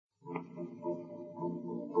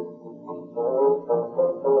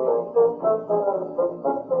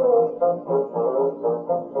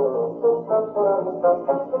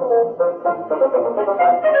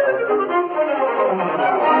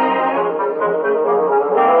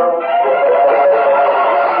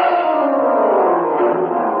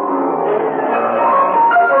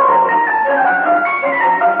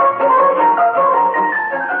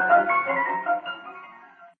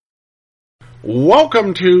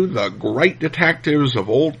Welcome to the Great Detectives of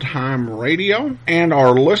Old Time Radio and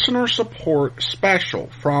our listener support special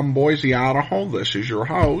from Boise, Idaho. This is your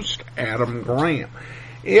host, Adam Graham.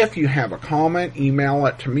 If you have a comment, email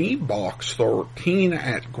it to me,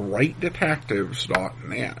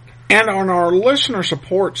 box13@greatdetectives.net. And on our listener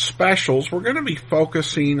support specials, we're going to be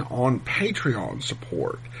focusing on Patreon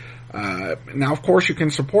support. Now, of course, you can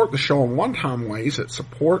support the show in one-time ways at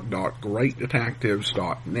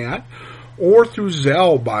support.greatdetectives.net or through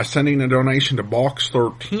Zelle by sending a donation to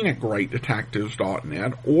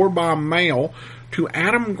box13@greatdetectives.net or by mail to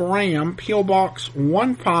Adam Graham, P.O. Box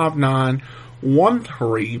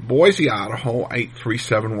 15913, Boise, Idaho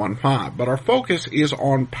 83715. But our focus is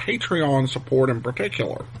on Patreon support in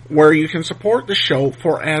particular, where you can support the show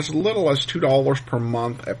for as little as $2 per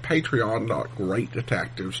month at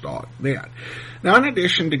patreon.greatdetectives.net. Now, in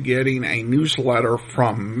addition to getting a newsletter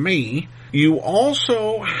from me, you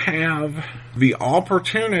also have the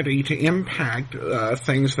opportunity to impact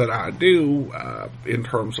things that I do in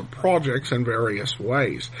terms of projects in various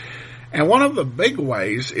ways. And one of the big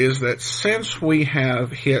ways is that since we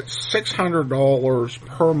have hit $600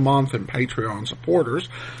 per month in Patreon supporters,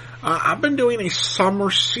 I've been doing a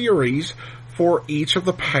summer series for each of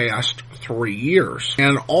the past 3 years.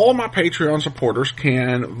 And all of my Patreon supporters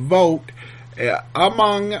can vote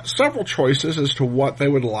among several choices as to what they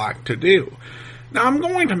would like to do. Now, I'm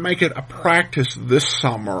going to make it a practice this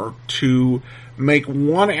summer to make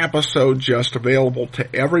one episode just available to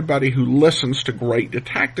everybody who listens to Great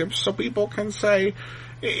Detectives so people can say,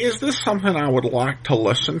 is this something I would like to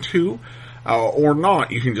listen to or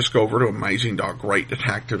not? You can just go over to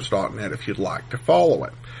amazing.greatdetectives.net if you'd like to follow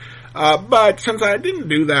it. But since I didn't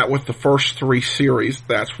do that with the first 3 series,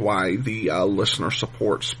 that's why the listener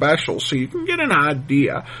support special, so you can get an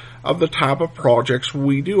idea of the type of projects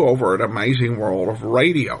we do over at Amazing World of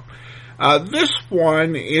Radio. This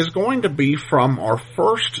one is going to be from our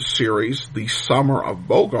first series, The Summer of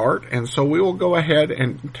Bogart, and so we will go ahead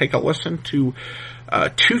and take a listen to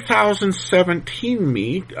 2017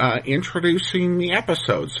 me introducing the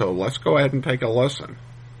episode. So let's go ahead and take a listen.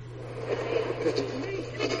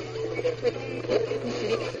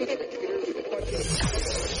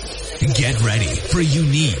 Get ready for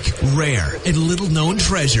unique, rare, and little-known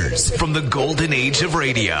treasures from the golden age of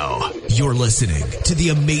radio. You're listening to The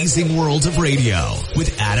Amazing World of Radio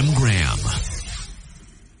with Adam Graham.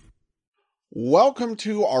 Welcome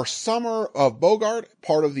to our Summer of Bogart,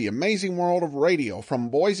 part of The Amazing World of Radio. From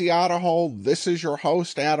Boise, Idaho, this is your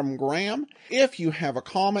host, Adam Graham. If you have a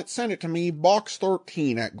comment, send it to me,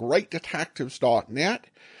 box13@greatdetectives.net.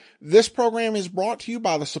 This program is brought to you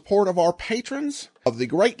by the support of our patrons of the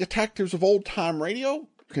Great Detectives of Old Time Radio. You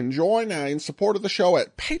can join in support of the show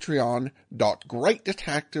at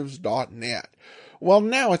patreon.greatdetectives.net. Well,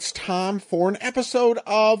 now it's time for an episode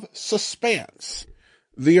of Suspense.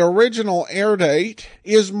 The original air date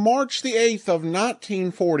is March the 8th of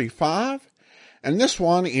 1945, and this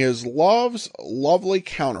one is Love's Lovely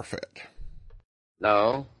Counterfeit.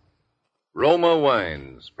 Now, Roma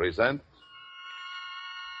Wines present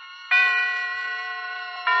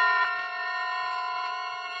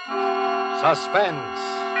Suspense.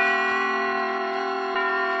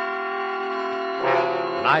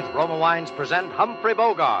 Tonight, Roma Wines present Humphrey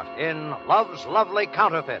Bogart in Love's Lovely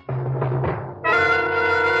Counterfeit.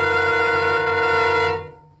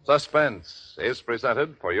 Suspense is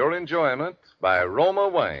presented for your enjoyment by Roma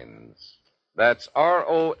Wines. That's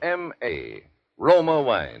R-O-M-A, Roma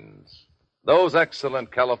Wines. Those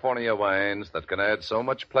excellent California wines that can add so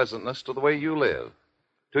much pleasantness to the way you live,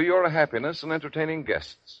 to your happiness in entertaining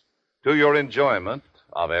guests, to your enjoyment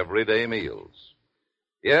of everyday meals.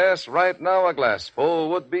 Yes, right now a glassful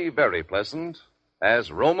would be very pleasant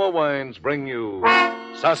as Roma Wines bring you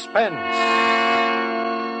Suspense.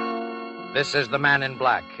 This is the man in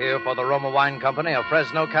black, here for the Roma Wine Company of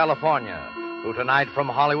Fresno, California, who tonight from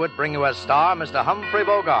Hollywood bring you as star Mr. Humphrey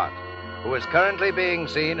Bogart, who is currently being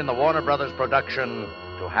seen in the Warner Brothers production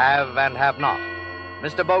To Have and Have Not.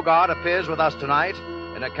 Mr. Bogart appears with us tonight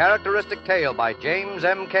in a characteristic tale by James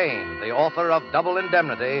M. Cain, the author of Double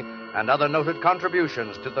Indemnity and other noted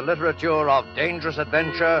contributions to the literature of dangerous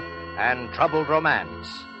adventure and troubled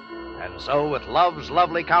romance. And so, with Love's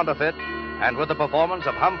Lovely Counterfeit, and with the performance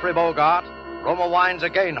of Humphrey Bogart, Roma Wines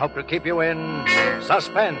again hope to keep you in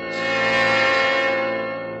suspense.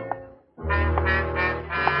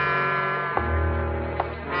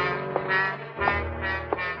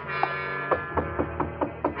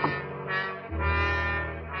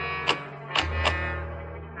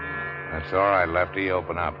 It's all right, Lefty.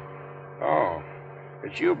 Open up. Oh,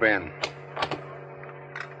 it's you, Ben.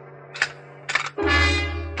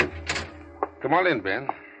 Come on in, Ben.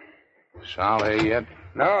 Sal here yet?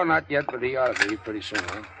 No, not yet, but he ought to be pretty soon,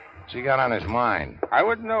 huh? What's he got on his mind? I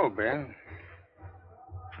wouldn't know, Ben.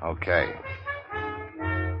 Okay.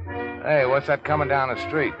 Hey, what's that coming down the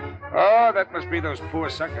street? Oh, that must be those poor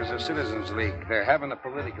suckers of Citizens League. They're having a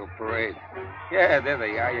political parade. Yeah, there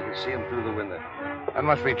they are. You can see them through the window. That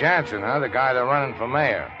must be Jansen, huh? The guy they're running for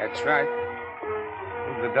mayor. That's right.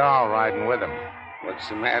 Who's the doll riding with him? What's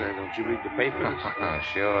the matter? Don't you read the papers?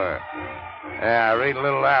 Sure. Yeah, I read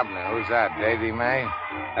Little Abner. Who's that, Davy May?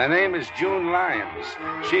 Her name is June Lyons.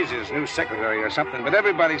 She's his new secretary or something, but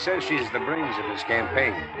everybody says she's the brains of his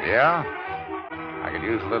campaign. Yeah? I could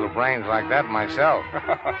use a little brains like that myself.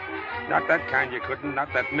 Not that kind you couldn't.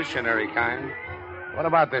 Not that missionary kind. What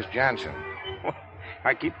about this Jansen?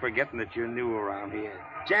 I keep forgetting that you're new around here.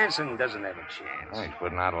 Jansen doesn't have a chance. Well, he's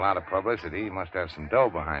putting out a lot of publicity. He must have some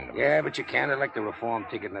dough behind him. Yeah, but you can't elect a reform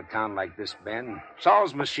ticket in a town like this, Ben.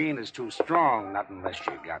 Saul's machine is too strong, not unless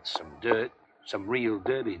you got some dirt. Some real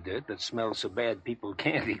dirty dirt that smells so bad people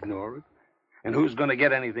can't ignore it. And who's going to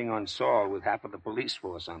get anything on Saul with half of the police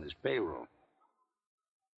force on his payroll?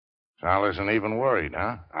 Saul isn't even worried,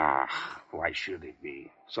 huh? Ah, why should he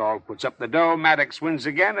be? Saul puts up the dough, Maddox wins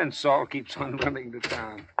again, and Saul keeps on running the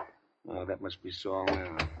town. Oh, that must be Saul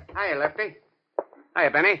now. Hiya, Lefty. Hiya,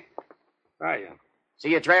 Benny. Hiya. See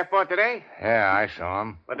your draft board today? Yeah, I saw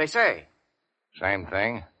him. What'd they say? Same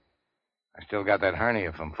thing. I still got that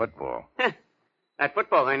hernia from football. That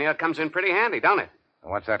football hernia comes in pretty handy, don't it?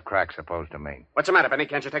 What's that crack supposed to mean? What's the matter, Benny?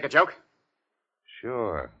 Can't you take a joke?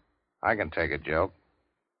 Sure. I can take a joke.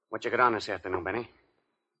 What you got on this afternoon, Benny?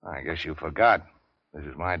 I guess you forgot. This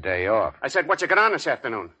is my day off. I said, what you got on this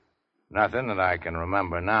afternoon? Nothing that I can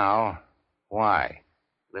remember now. Why?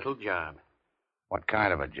 Little job. What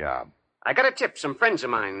kind of a job? I got a tip. Some friends of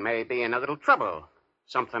mine may be in a little trouble.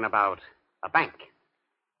 Something about a bank.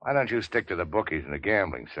 Why don't you stick to the bookies and the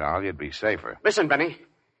gambling, Sal? You'd be safer. Listen, Benny.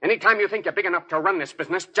 Anytime you think you're big enough to run this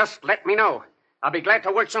business, just let me know. I'll be glad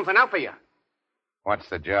to work something out for you. What's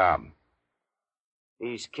the job?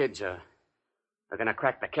 These kids are going to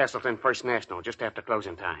crack the Castleton First National just after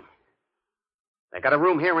closing time. They got a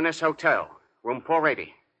room here in this hotel, room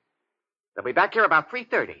 480. They'll be back here about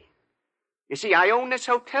 3:30. You see, I own this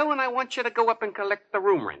hotel, and I want you to go up and collect the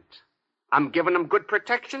room rent. I'm giving them good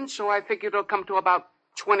protection, so I figure it'll come to about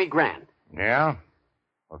 20 grand. Yeah?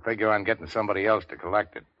 We'll figure on getting somebody else to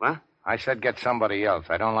collect it. What? I said get somebody else.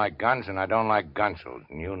 I don't like guns, and I don't like gunsos,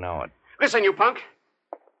 and you know it. Listen, you punk.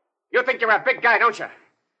 You think you're a big guy, don't you?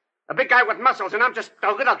 A big guy with muscles, and I'm just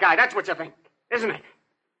a little guy. That's what you think, isn't it?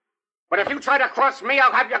 But if you try to cross me,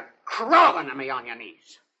 I'll have you crawling to me on your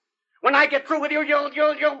knees. When I get through with you,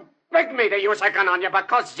 you'll beg me to use a gun on you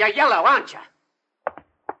because you're yellow, aren't you?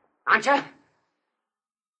 Aren't you?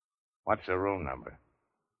 What's the room number?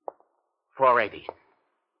 480.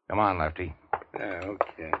 Come on, Lefty. Yeah,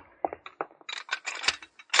 okay.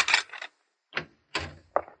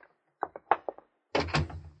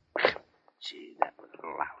 Gee, that was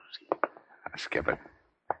lousy. Skip it.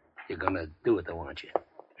 You're gonna do it, though, aren't you?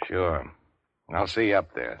 Sure. I'll see you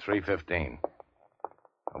up there, 3:15.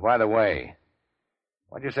 Oh, by the way,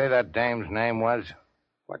 what'd you say that dame's name was?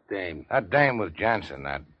 What dame? That dame was Jansen,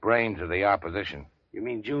 that brains of the opposition. You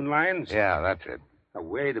mean June Lyons? Yeah, that's it. Now,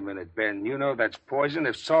 wait a minute, Ben. You know that's poison.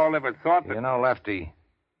 If Saul ever thought that... You know, Lefty,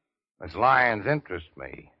 Miss Lyons interests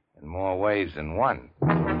me in more ways than one.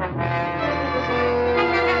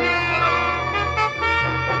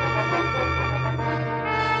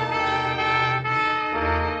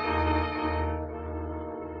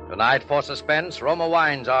 Tonight for Suspense, Roma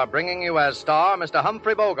Wines are bringing you as star Mr.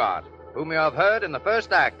 Humphrey Bogart, whom you have heard in the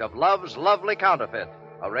first act of Love's Lovely Counterfeit,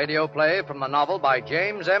 a radio play from the novel by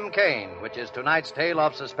James M. Cain, which is tonight's tale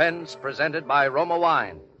of suspense presented by Roma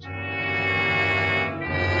Wines.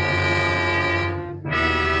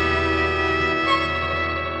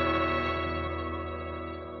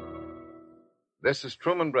 This is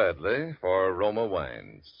Truman Bradley for Roma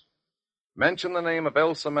Wines. Mention the name of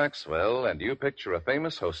Elsa Maxwell, and you picture a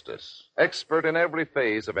famous hostess, expert in every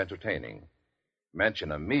phase of entertaining.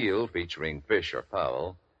 Mention a meal featuring fish or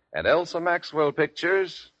fowl, and Elsa Maxwell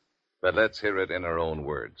pictures, but let's hear it in her own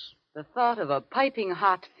words. The thought of a piping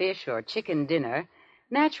hot fish or chicken dinner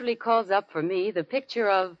naturally calls up for me the picture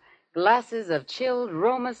of glasses of chilled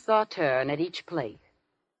Roma Sauterne at each plate.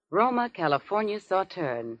 Roma California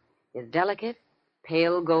Sauterne is delicate,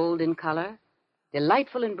 pale gold in color,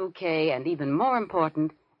 delightful in bouquet, and even more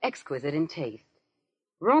important, exquisite in taste.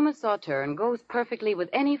 Roma Sauterne goes perfectly with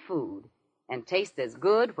any food and tastes as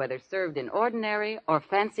good whether served in ordinary or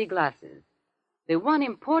fancy glasses. The one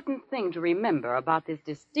important thing to remember about this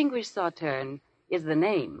distinguished Sauterne is the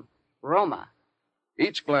name, Roma.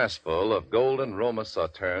 Each glassful of golden Roma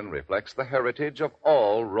Sauterne reflects the heritage of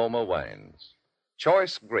all Roma wines.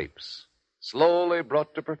 Choice grapes, slowly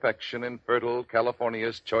brought to perfection in fertile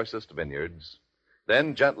California's choicest vineyards,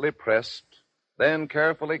 then gently pressed, then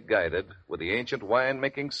carefully guided with the ancient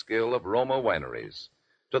wine-making skill of Roma wineries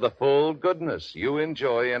to the full goodness you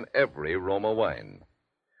enjoy in every Roma wine.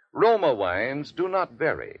 Roma wines do not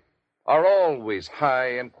vary, are always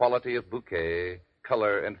high in quality of bouquet,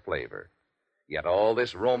 color, and flavor. Yet all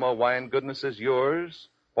this Roma wine goodness is yours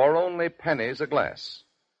for only pennies a glass.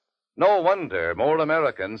 No wonder more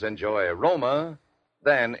Americans enjoy Roma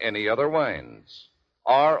than any other wines.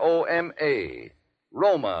 R-O-M-A,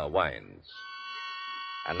 Roma wines.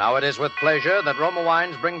 And now it is with pleasure that Roma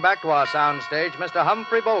Wines bring back to our soundstage Mr.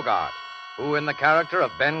 Humphrey Bogart, who, in the character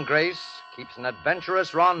of Ben Grace, keeps an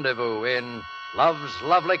adventurous rendezvous in Love's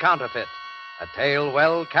Lovely Counterfeit, a tale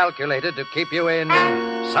well calculated to keep you in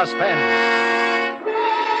suspense.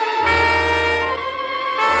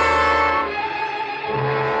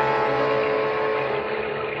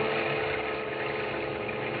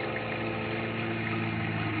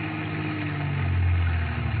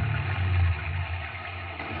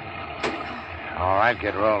 All right,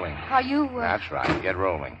 get rolling. Are you, That's right, get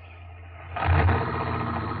rolling.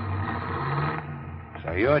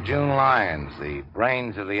 So you're June Lyons, the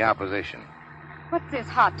brains of the opposition. What's this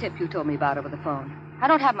hot tip you told me about over the phone? I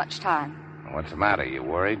don't have much time. What's the matter? You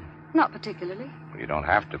worried? Not particularly. You don't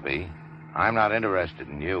have to be. I'm not interested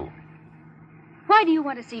in you. Why do you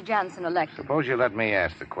want to see Jansen elected? Suppose you let me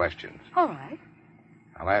ask the questions. All right.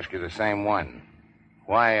 I'll ask you the same one.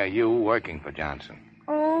 Why are you working for Johnson?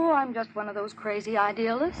 Oh, I'm just one of those crazy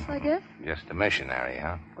idealists, I guess. Just a missionary,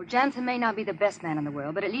 huh? Well, Jansen may not be the best man in the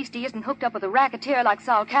world, but at least he isn't hooked up with a racketeer like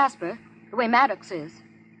Saul Casper, the way Maddox is.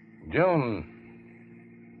 June.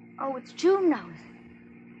 Oh, it's June now, is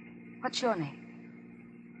it? What's your name?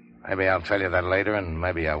 Maybe I'll tell you that later, and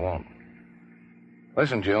maybe I won't.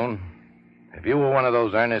 Listen, June. If you were one of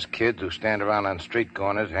those earnest kids who stand around on street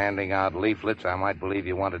corners handing out leaflets, I might believe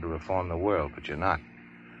you wanted to reform the world, but you're not.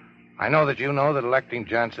 I know that you know that electing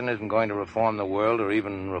Johnson isn't going to reform the world or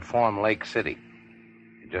even reform Lake City.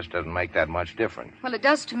 It just doesn't make that much difference. Well, it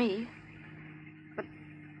does to me. But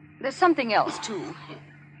there's something else, too.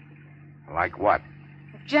 Like what?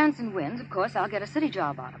 If Jansen wins, of course, I'll get a city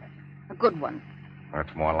job out of it. A good one.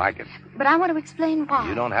 That's more like it. But I want to explain why.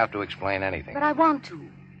 You don't have to explain anything. But I want to.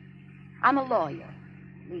 I'm a lawyer.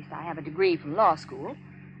 At least I have a degree from law school.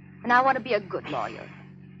 And I want to be a good lawyer.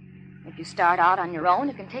 If you start out on your own,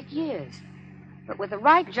 it can take years. But with the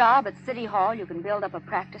right job at City Hall, you can build up a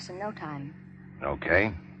practice in no time.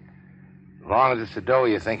 Okay. As long as it's the dough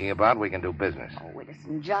you're thinking about, we can do business. Oh, it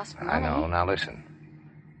isn't just money. I know. Now listen.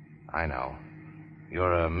 I know.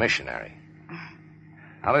 You're a missionary.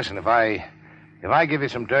 Now listen, if I give you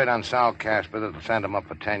some dirt on Sal Casper that'll send him up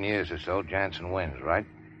for 10 years or so, Jansen wins, right?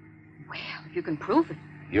 Well, if you can prove it.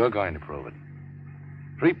 You're going to prove it.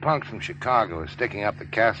 3 punks from Chicago are sticking up the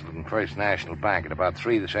Castleton First National Bank at about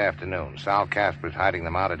 3 this afternoon. Sal Casper's hiding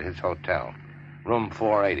them out at his hotel, room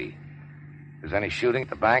 480. If there's any shooting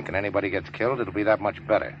at the bank and anybody gets killed, it'll be that much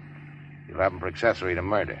better. You'll have them for accessory to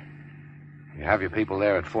murder. You have your people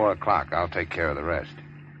there at 4 o'clock. I'll take care of the rest.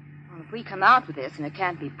 Well, if we come out with this and it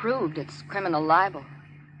can't be proved, it's criminal libel.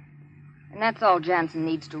 And that's all Jansen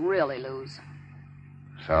needs to really lose.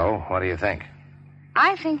 So, what do you think?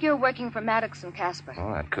 I think you're working for Maddox and Casper.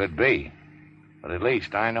 Well, that could be. But at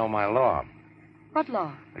least I know my law. What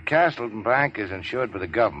law? The Castleton Bank is insured by the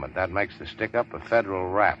government. That makes the stick-up a federal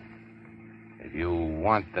rap. If you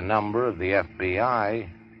want the number of the FBI,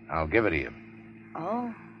 I'll give it to you.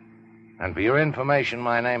 Oh. And for your information,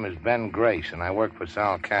 my name is Ben Grace, and I work for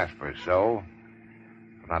Sal Casper, so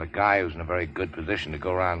I'm not a guy who's in a very good position to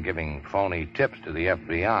go around giving phony tips to the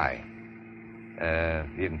FBI.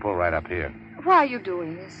 You can pull right up here. Why are you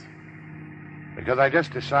doing this? Because I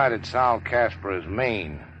just decided Sal Casper is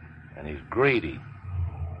mean, and he's greedy.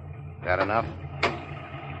 That enough?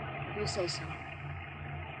 You say so.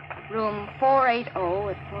 Room 480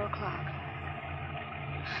 at 4 o'clock.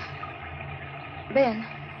 Ben.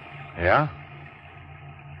 Yeah?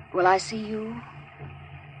 Will I see you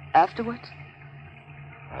afterwards?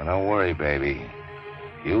 Now, don't worry, baby.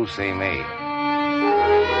 You'll see me.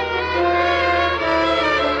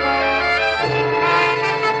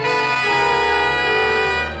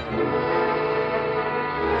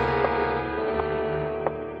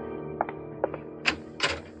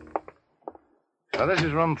 So this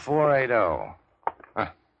is room 480. Huh.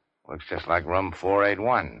 Looks just like room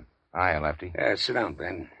 481. Hiya, Lefty. Sit down,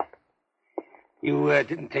 Ben. You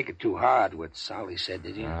didn't take it too hard what Solly said,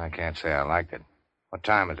 did you? I can't say I liked it. What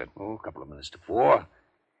time is it? Oh, a couple of minutes to 4.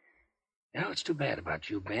 You know, it's too bad about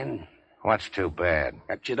you, Ben. What's too bad?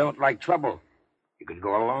 That you don't like trouble. You could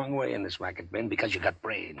go a long way in this racket, Ben, because you got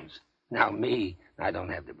brains. Now, me, I don't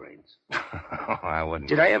have the brains. I wouldn't.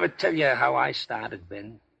 Did I ever tell you how I started,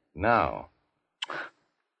 Ben? No.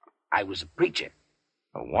 I was a preacher.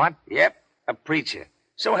 A what? Yep, a preacher.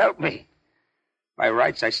 So help me. By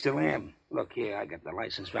rights, I still am. Look here, I got the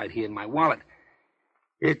license right here in my wallet.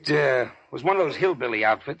 It was one of those hillbilly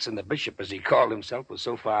outfits, and the bishop, as he called himself, was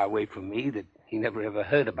so far away from me that he never ever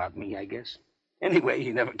heard about me, I guess. Anyway,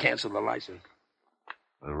 he never canceled the license.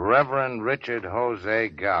 The Reverend Richard Jose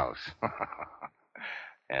Gauss.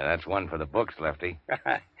 Yeah, that's one for the books, Lefty.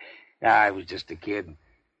 I was just a kid.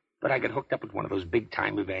 But I got hooked up with one of those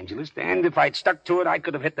big-time evangelists, and if I'd stuck to it, I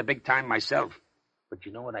could have hit the big time myself. But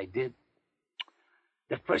you know what I did?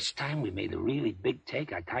 The first time we made a really big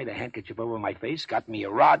take, I tied a handkerchief over my face, got me a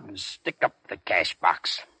rod, and stick up the cash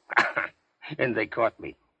box. And they caught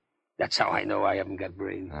me. That's how I know I haven't got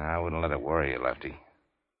brains. I wouldn't let it worry you, Lefty.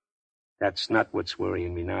 That's not what's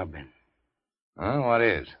worrying me now, Ben. Huh? What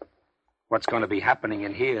is? What's going to be happening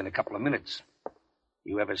in here in a couple of minutes.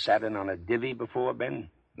 You ever sat in on a divvy before, Ben?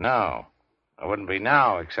 No. I wouldn't be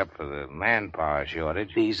now, except for the manpower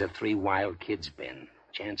shortage. These are 3 wild kids, Ben.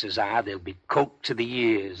 Chances are they'll be coked to the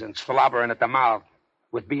ears and slobbering at the mouth,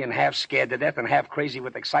 with being half scared to death and half crazy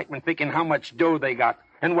with excitement, thinking how much dough they got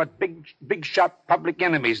and what big shot public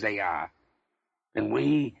enemies they are. And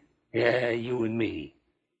we, you and me,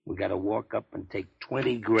 we got to walk up and take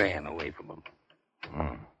 20 grand away from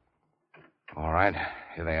them. All right,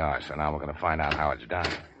 here they are. So now we're going to find out how it's done.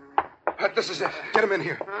 This is it. Get him in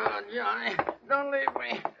here. Oh, Johnny, don't leave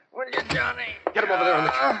me. Will you, Johnny? Get him over there on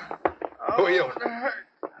the chair. Who are you?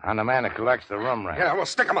 I'm the man that collects the room rent. Yeah, well,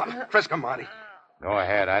 stick him up. Frisk him, Marty. Go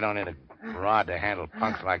ahead. I don't need a rod to handle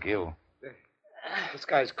punks like you. This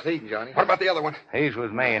guy's clean, Johnny. What about the other one? He's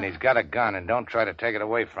with me, and he's got a gun, and don't try to take it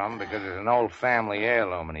away from him because it's an old family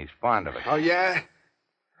heirloom, and he's fond of it. Oh, yeah?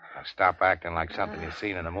 Now stop acting like something you've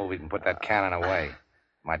seen in a movie and put that cannon away.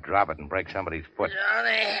 Might drop it and break somebody's foot.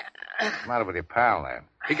 Johnny. What's the matter with your pal there?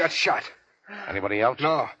 He got shot. Anybody else?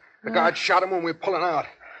 No. The guard shot him when we were pulling out.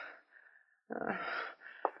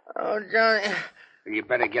 Oh, Johnny. You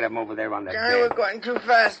better get him over there on that Johnny, bed. we're going too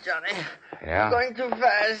fast, Johnny. Yeah? We're going too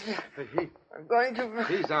fast. We're going too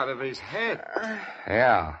fast. He's out of his head.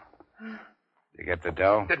 Yeah. You get the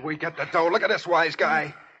dough? Did we get the dough? Look at this wise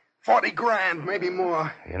guy. 40 grand, maybe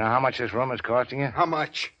more. You know how much this room is costing you? How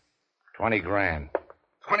much? 20 grand.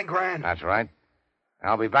 20 grand? That's right.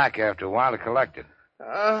 I'll be back after a while to collect it. What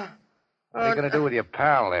are you going to do with your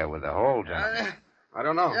pal there with the holes in it? I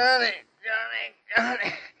don't know. Johnny.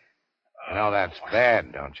 You know that's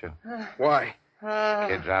bad, don't you? Why?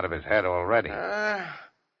 Kid's out of his head already.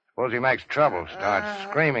 Suppose he makes trouble, starts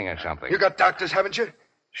screaming or something. You got doctors, haven't you?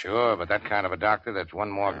 Sure, but that kind of a doctor, that's one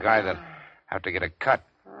more guy that have to get a cut.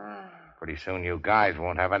 Pretty soon you guys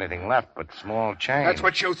won't have anything left but small change. That's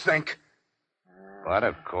what you think. But,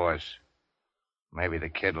 of course, maybe the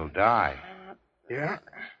kid will die. Yeah?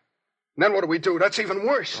 Then what do we do? That's even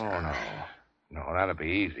worse. Oh, no. No, that'll be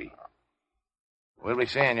easy. We'll be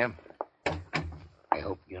seeing you. I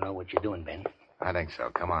hope you know what you're doing, Ben. I think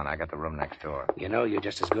so. Come on, I got the room next door. You know you're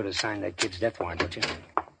just as good as signing that kid's death warrant, don't you?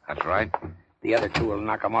 That's right. The other 2 will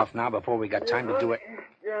knock him off now before we got time to do it.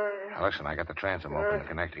 Now, listen, I got the transom open and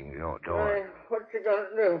connecting your door. What you gonna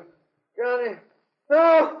do? Johnny.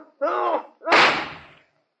 No.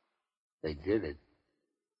 They did it.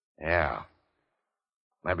 Yeah.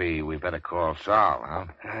 Maybe we better call Saul, huh?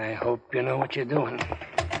 I hope you know what you're doing.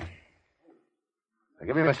 I'll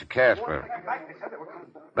give you Mr. Casper.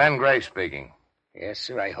 Ben Gray speaking. Yes,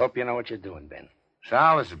 sir. I hope you know what you're doing, Ben.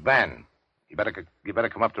 Sal, this is Ben. You better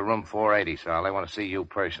come up to room 480, Sal. They want to see you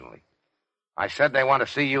personally. I said they want to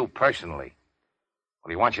see you personally. Well,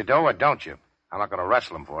 do you want your dough or don't you? I'm not going to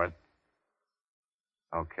wrestle them for it.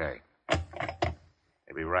 Okay.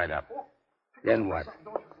 They'll be right up. Then what?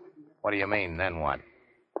 What do you mean, then what?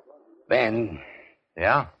 Ben.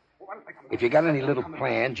 Yeah? If you got any little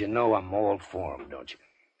plans, you know I'm all for them, don't you?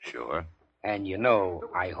 Sure. And you know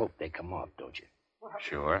I hope they come off, don't you?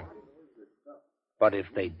 Sure. But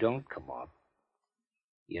if they don't come off,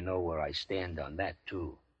 you know where I stand on that,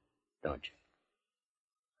 too, don't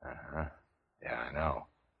you? Uh-huh. Yeah, I know.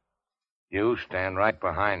 You stand right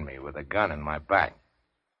behind me with a gun in my back.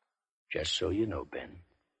 Just so you know, Ben.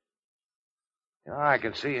 You know, I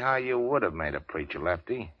can see how you would have made a preacher,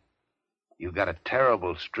 Lefty. You got a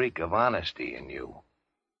terrible streak of honesty in you.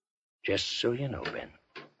 Just so you know, Ben.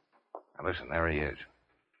 Now, listen, there he is.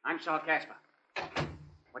 I'm Saul Casper.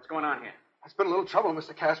 What's going on here? There's been a little trouble,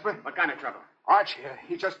 Mr. Casper. What kind of trouble? Arch here,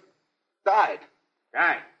 he just died.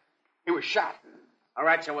 Died. He was shot. All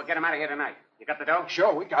right, so we'll get him out of here tonight. You got the dough?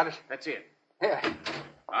 Sure, we got it. Let's see it. Here.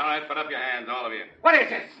 All right, put up your hands, all of you. What is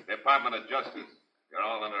this? Department of Justice. You're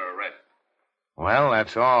all under arrest. Well,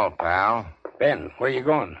 that's all, pal. Ben, where you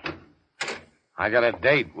going? I got a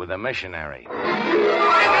date with a missionary.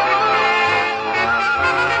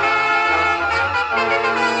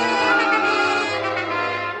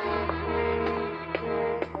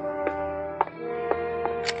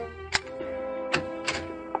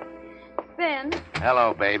 Ben.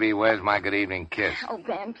 Hello, baby. Where's my good evening kiss? Oh,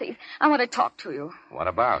 Ben, please. I want to talk to you. What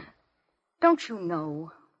about? Don't you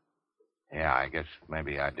know? Yeah, I guess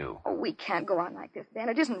maybe I do. Oh, we can't go on like this, Ben.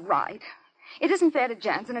 It isn't right. It isn't fair to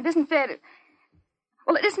Jansen. It isn't fair to...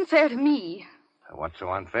 Well, it isn't fair to me. What's so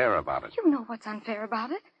unfair about it? You know what's unfair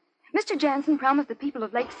about it. Mr. Jansen promised the people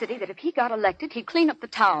of Lake City that if he got elected, he'd clean up the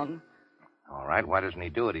town. All right, why doesn't he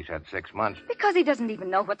do it? He's had 6 months. Because he doesn't even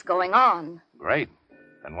know what's going on. Great.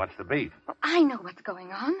 Then what's the beef? Well, I know what's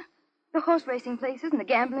going on. The horse racing places and the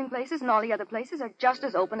gambling places and all the other places are just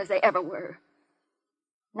as open as they ever were.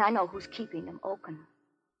 And I know who's keeping them open.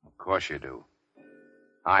 Of course you do.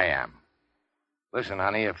 I am. Listen,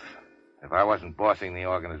 honey, if I wasn't bossing the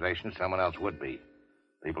organization, someone else would be.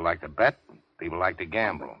 People like to bet. People like to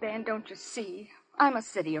gamble. Ben, don't you see? I'm a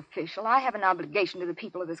city official. I have an obligation to the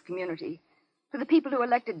people of this community. To the people who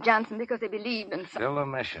elected Johnson because they believed in... Still a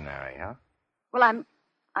missionary, huh? Well, I'm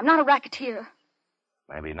not a racketeer.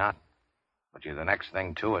 Maybe not. But you're the next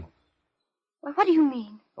thing to it. Well, what do you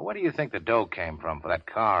mean? Well, where do you think the dough came from for that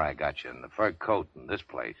car I got you and the fur coat and this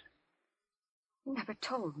place? You never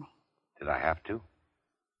told me. Did I have to?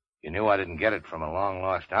 You knew I didn't get it from a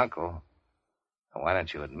long-lost uncle. Well, why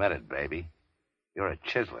don't you admit it, baby? You're a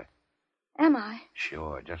chiseler. Am I?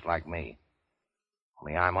 Sure, just like me.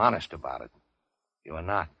 Only I'm honest about it. You are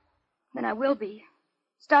not. Then I will be.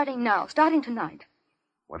 Starting now. Starting tonight.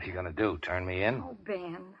 What are you going to do, turn me in? Oh,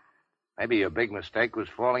 Ben. Maybe your big mistake was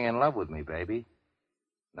falling in love with me, baby.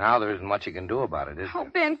 Now there isn't much you can do about it, is Oh,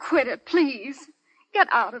 there? Ben, quit it, please. Get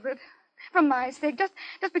out of it. For my sake, just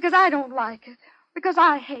because I don't like it. Because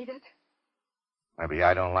I hate it. Maybe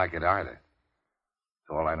I don't like it either. It's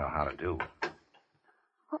all I know how to do.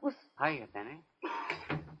 What was... Hiya, Benny.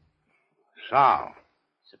 Sal.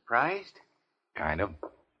 Surprised? Kind of.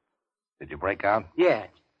 Did you break out? Yeah,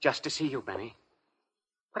 just to see you, Benny.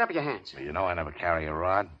 Put up your hands. You know I never carry a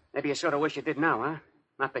rod. Maybe you sort of wish you did now, huh?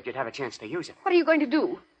 Not that you'd have a chance to use it. What are you going to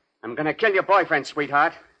do? I'm going to kill your boyfriend,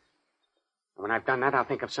 sweetheart. And when I've done that, I'll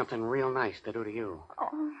think of something real nice to do to you.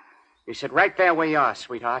 Oh. You sit right there where you are,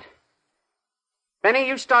 sweetheart. Benny,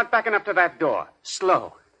 you start backing up to that door.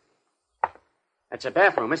 Slow. That's a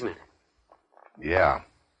bathroom, isn't it? Yeah.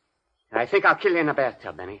 I think I'll kill you in the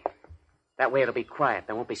bathtub, Benny. That way it'll be quiet.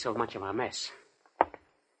 There won't be so much of a mess.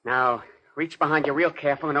 Now, reach behind you real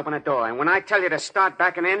careful and open the door. And when I tell you to start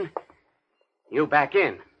backing in, you back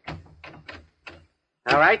in.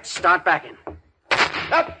 All right, start backing.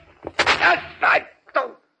 Up! I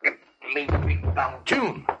don't leave me down.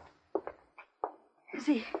 June! Is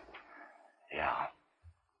he... Yeah.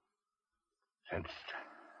 Since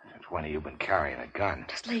when have you been carrying a gun?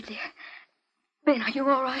 Just lately. Ben, are you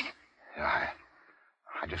all right? Yeah,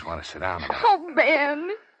 I just want to sit down a minute. Oh, Ben.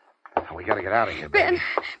 We got to get out of here, baby.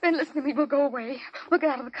 Ben, listen to me. We'll go away. We'll get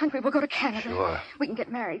out of the country. We'll go to Canada. Sure. We can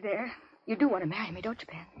get married there. You do want to marry me, don't you,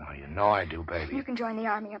 Ben? No, you know I do, baby. You can join the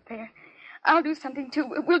army up there. I'll do something, too.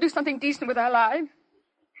 We'll do something decent with our lives.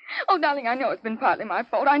 Oh, darling, I know it's been partly my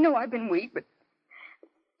fault. I know I've been weak, but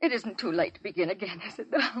it isn't too late to begin again, is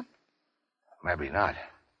it, darling? Maybe not.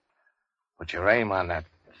 But your aim on that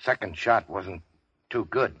second shot wasn't too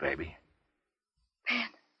good, baby. Ben.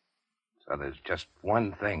 So there's just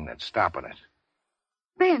one thing that's stopping it.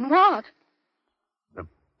 Ben, what? The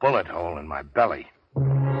bullet hole in my belly.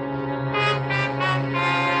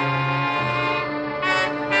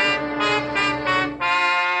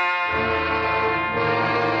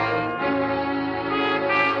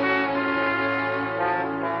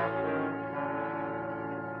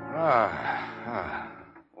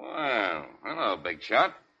 Well, hello, big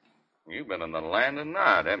shot. You've been in the land of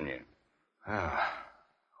Nod, haven't you?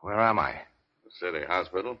 Where am I? The city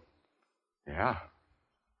hospital. Yeah?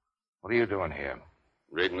 What are you doing here?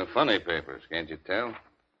 Reading the funny papers, can't you tell?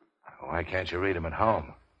 Why can't you read them at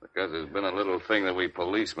home? Because there's been a little thing that we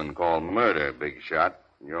policemen call murder, big shot.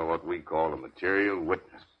 You're what we call a material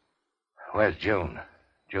witness. Where's June?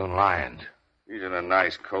 June Lyons. She's in a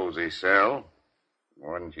nice, cozy cell.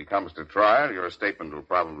 When she comes to trial, your statement will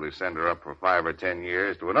probably send her up for 5 or 10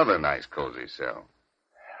 years to another nice, cozy cell.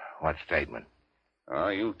 What statement? Oh,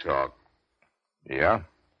 you talk. Yeah?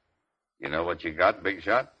 You know what you got, Big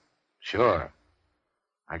Shot? Sure.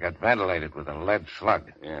 I got ventilated with a lead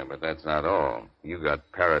slug. Yeah, but that's not all. You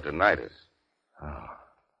got peritonitis. Oh,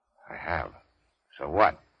 I have. So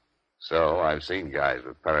what? So I've seen guys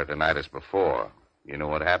with peritonitis before. You know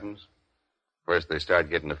what happens? First they start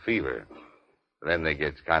getting a fever. Then they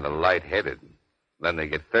get kind of lightheaded. Then they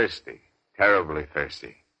get thirsty. Terribly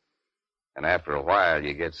thirsty. And after a while,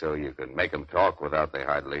 you get so you can make them talk without they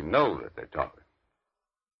hardly know that they're talking.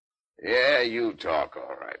 Yeah, you talk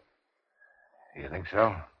all right. You think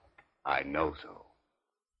so? I know so.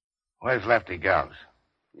 Where's Lefty Gauss?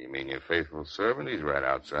 You mean your faithful servant? He's right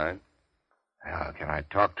outside. Well, can I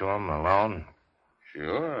talk to him alone?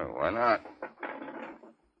 Sure, why not?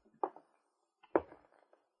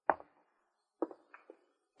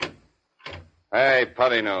 Hey,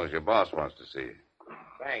 Putty Nose, your boss wants to see you.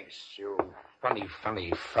 Thanks, you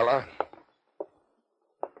funny fella.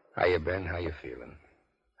 How you been? How you feeling?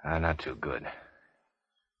 Not too good.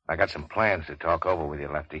 I got some plans to talk over with you,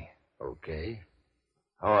 Lefty. Okay.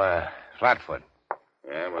 Oh, Flatfoot.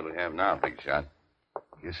 Yeah, what do we have now, Big Shot?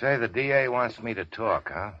 You say the DA wants me to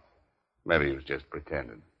talk, huh? Maybe he was just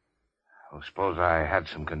pretending. Well, suppose I had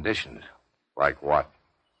some conditions. Like what?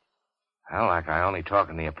 Well, like I only talk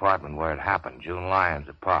in the apartment where it happened, June Lyons'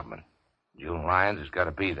 apartment. June Lyons has got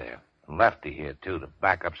to be there. And Lefty here, too, to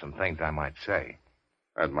back up some things I might say.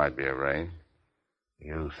 That might be arranged.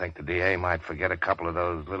 You think the DA might forget a couple of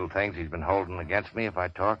those little things he's been holding against me if I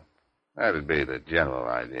talk? That'd be the general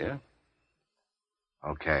idea.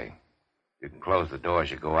 Okay. You can close the door as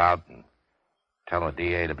you go out and tell the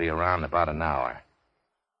DA to be around in about an hour.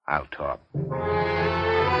 I'll talk.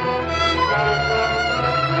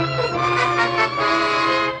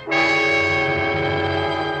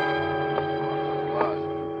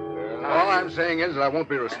 All I'm saying is that I won't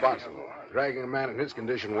be responsible. Dragging a man in his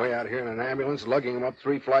condition way out here in an ambulance, lugging him up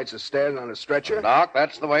 3 flights of stairs on a stretcher. Doc,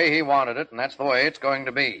 that's the way he wanted it, and that's the way it's going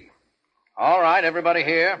to be. All right, everybody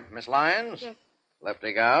here. Miss Lyons? Yes.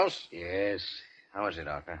 Lefty Gauss? Yes, How is he,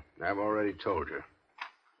 Doctor? I've already told you.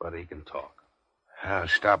 But he can talk.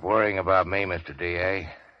 Stop worrying about me, Mr. DA.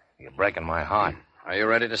 You're breaking my heart. Are you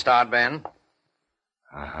ready to start, Ben?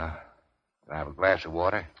 Uh-huh. Can I have a glass of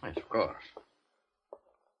water? Yes, of course.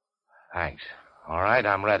 Thanks. All right,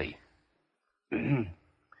 I'm ready. Do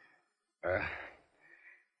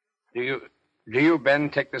you, Ben,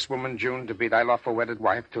 take this woman, June, to be thy lawful wedded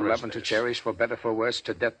wife, to love and to cherish, for better, for worse,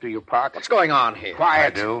 to death do you part? What's going on here?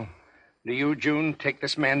 Quiet. I do. Do you, June, take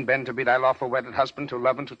this man, Ben, to be thy lawful wedded husband, to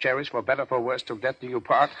love and to cherish, for better, for worse, till death do you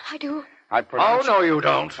part? I do. I pronounce... Oh, no, you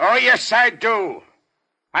don't. Oh, yes, I do.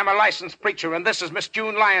 I'm a licensed preacher, and this is Miss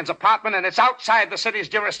June Lyons' apartment, and it's outside the city's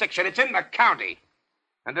jurisdiction. It's in the county.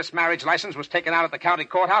 And this marriage license was taken out at the county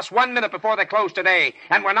courthouse 1 minute before they closed today.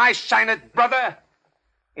 And when I sign it, brother,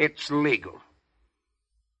 it's legal.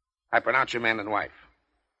 I pronounce you man and wife.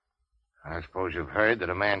 I suppose you've heard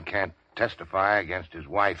that a man can't testify against his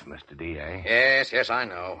wife, Mr. DA. Yes, I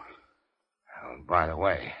know. Oh, by the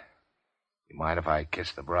way, you mind if I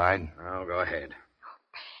kiss the bride? Oh, go ahead.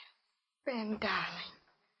 Ben, darling.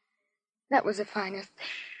 That was the finest.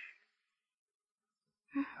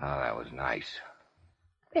 Oh, that was nice.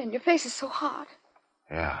 Ben, your face is so hard.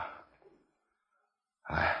 Yeah.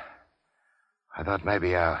 I thought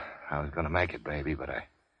maybe I was going to make it, baby, but I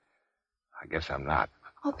guess I'm not.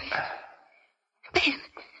 Oh, Ben. Ben.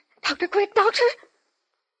 Doctor, quick, doctor.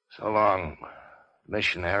 So long,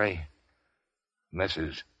 missionary.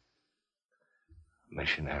 Mrs.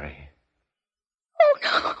 Missionary. Oh,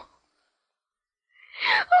 no.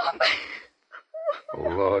 Oh, Ben. Oh,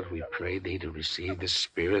 Lord, we pray thee to receive the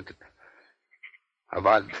spirit of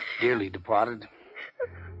our dearly departed,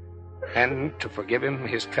 and to forgive him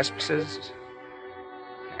his trespasses,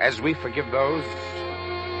 as we forgive those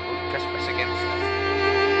who trespass against us.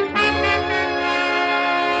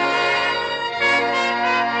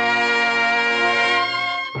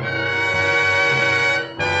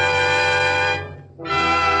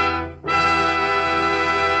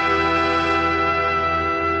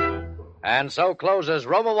 And so closes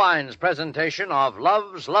Roma Wine's presentation of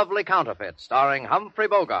Love's Lovely Counterfeit, starring Humphrey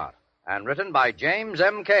Bogart, and written by James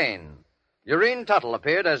M. Cain. Doreen Tuttle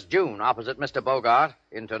appeared as June opposite Mr. Bogart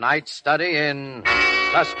in tonight's study in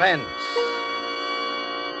Suspense.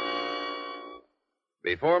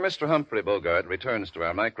 Before Mr. Humphrey Bogart returns to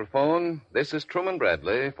our microphone, this is Truman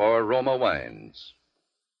Bradley for Roma Wines.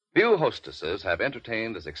 Few hostesses have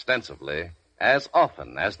entertained as extensively, as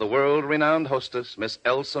often as the world-renowned hostess, Miss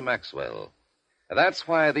Elsa Maxwell. That's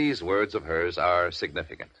why these words of hers are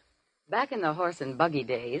significant. Back in the horse and buggy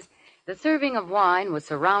days, the serving of wine was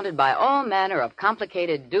surrounded by all manner of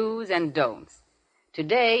complicated do's and don'ts.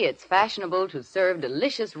 Today, it's fashionable to serve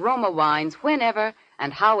delicious Roma wines whenever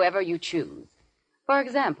and however you choose. For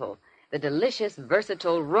example, the delicious,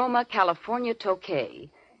 versatile Roma California Tokay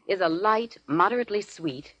is a light, moderately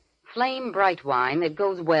sweet, flame-bright wine that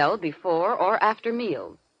goes well before or after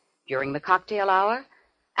meals, during the cocktail hour,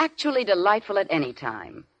 actually delightful at any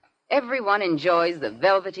time. Everyone enjoys the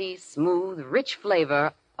velvety, smooth, rich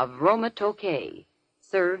flavor of Roma Tokay,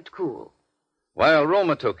 served cool. While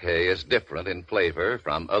Roma Tokay is different in flavor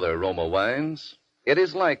from other Roma wines, it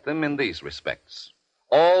is like them in these respects.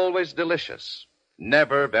 Always delicious,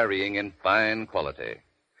 never varying in fine quality.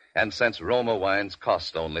 And since Roma wines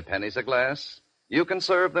cost only pennies a glass, you can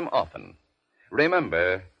serve them often.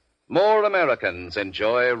 Remember, more Americans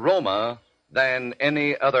enjoy Roma than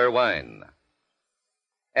any other wine.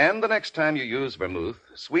 And the next time you use vermouth,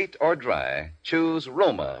 sweet or dry, choose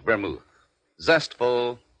Roma vermouth.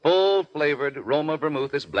 Zestful, full-flavored Roma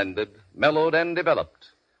vermouth is blended, mellowed, and developed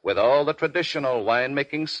with all the traditional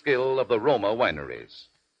wine-making skill of the Roma wineries,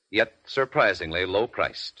 yet surprisingly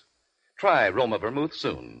low-priced. Try Roma vermouth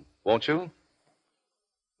soon, won't you?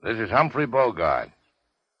 This is Humphrey Bogart.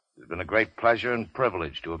 It's been a great pleasure and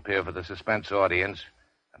privilege to appear for the Suspense audience,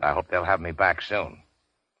 and I hope they'll have me back soon.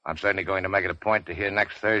 I'm certainly going to make it a point to hear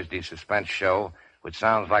next Thursday's Suspense show, which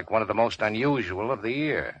sounds like one of the most unusual of the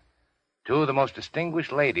year. Two of the most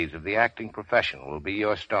distinguished ladies of the acting profession will be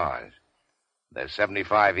your stars. There's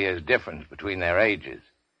 75 years difference between their ages.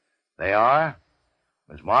 They are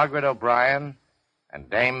Miss Margaret O'Brien and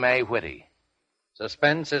Dame May Whitty.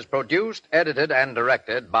 Suspense is produced, edited, and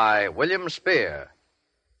directed by William Spear.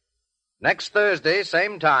 Next Thursday,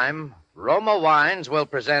 same time, Roma Wines will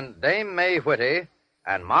present Dame May Whitty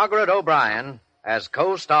and Margaret O'Brien as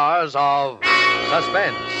co-stars of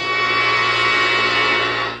Suspense.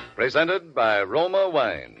 Presented by Roma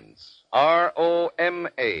Wines,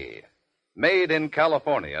 R-O-M-A, made in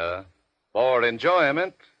California for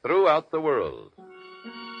enjoyment throughout the world.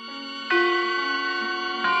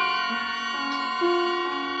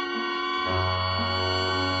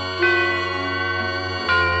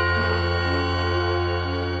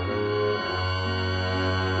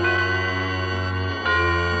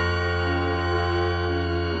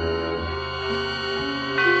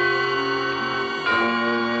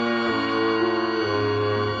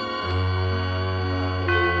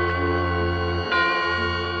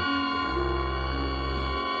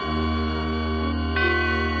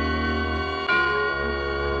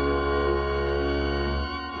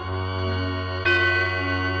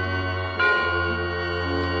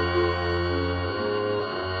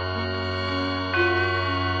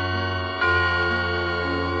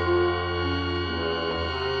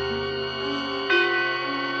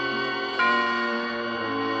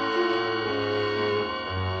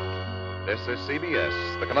 This is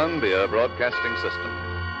CBS, the Columbia Broadcasting System.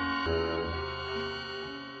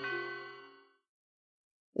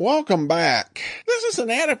 Welcome back. This is an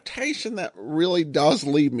adaptation that really does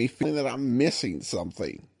leave me feeling that I'm missing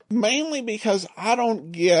something. Mainly because I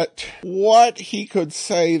don't get what he could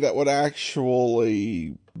say that would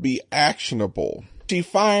actually be actionable. She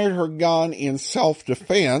fired her gun in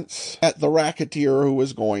self-defense at the racketeer who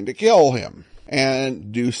was going to kill him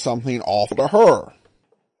and do something awful to her.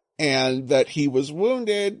 And that he was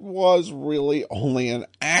wounded was really only an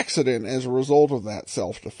accident as a result of that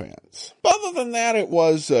self-defense. But other than that, it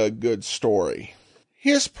was a good story.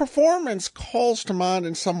 His performance calls to mind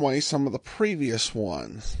in some ways some of the previous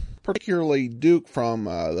ones, particularly Duke from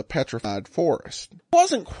The Petrified Forest. He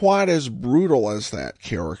wasn't quite as brutal as that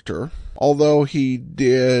character, although he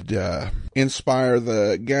did inspire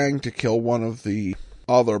the gang to kill one of the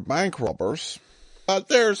other bank robbers. But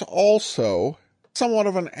there's also somewhat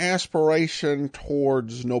of an aspiration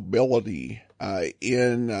towards nobility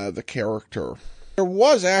in the character. There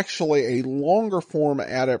was actually a longer form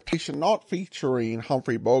adaptation, not featuring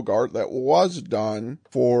Humphrey Bogart, that was done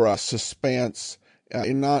for Suspense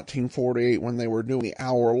in 1948 when they were doing the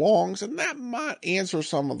hour-longs, and that might answer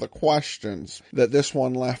some of the questions that this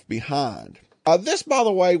one left behind. This, by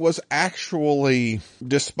the way, was actually,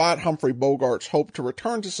 despite Humphrey Bogart's hope to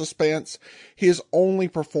return to Suspense, his only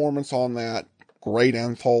performance on that great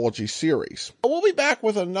anthology series. We'll be back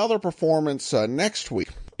with another performance next week.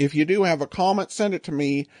 If you do have a comment, send it to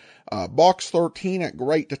me,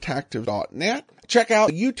 box13@greatdetectives.net. Check out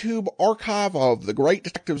the YouTube archive of The Great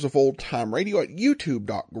Detectives of Old Time Radio at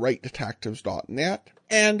youtube.greatdetectives.net.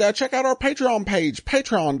 And check out our Patreon page,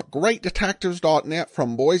 patreon.greatdetectives.net.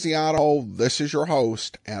 From Boise, Idaho, this is your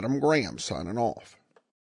host, Adam Graham, signing off.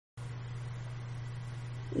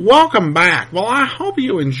 Welcome back. Well, I hope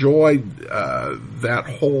you enjoyed that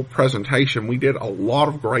whole presentation. We did a lot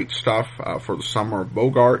of great stuff for the summer of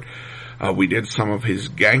Bogart. We did some of his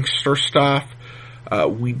gangster stuff.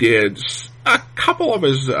 We did a couple of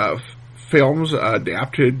his films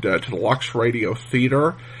adapted to the Lux Radio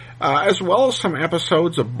Theater, as well as some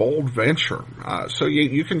episodes of Bold Venture. So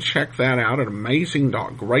you can check that out at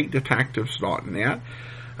amazing.greatdetectives.net.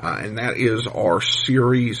 And that is our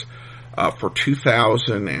series for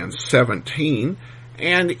 2017.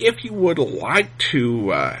 And if you would like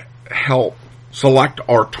to help select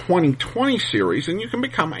our 2020 series, and you can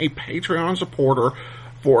become a Patreon supporter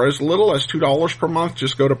for as little as $2 per month.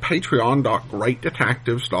 Just go to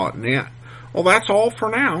patreon.greatdetectives.net. Well, that's all for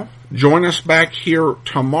now. Join us back here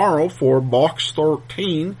tomorrow for Box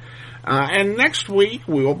 13. And next week,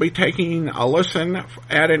 we will be taking a listen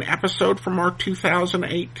at an episode from our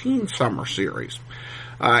 2018 summer series.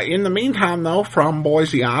 In the meantime, though, from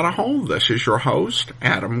Boise, Idaho, this is your host,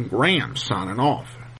 Adam Graham, signing off.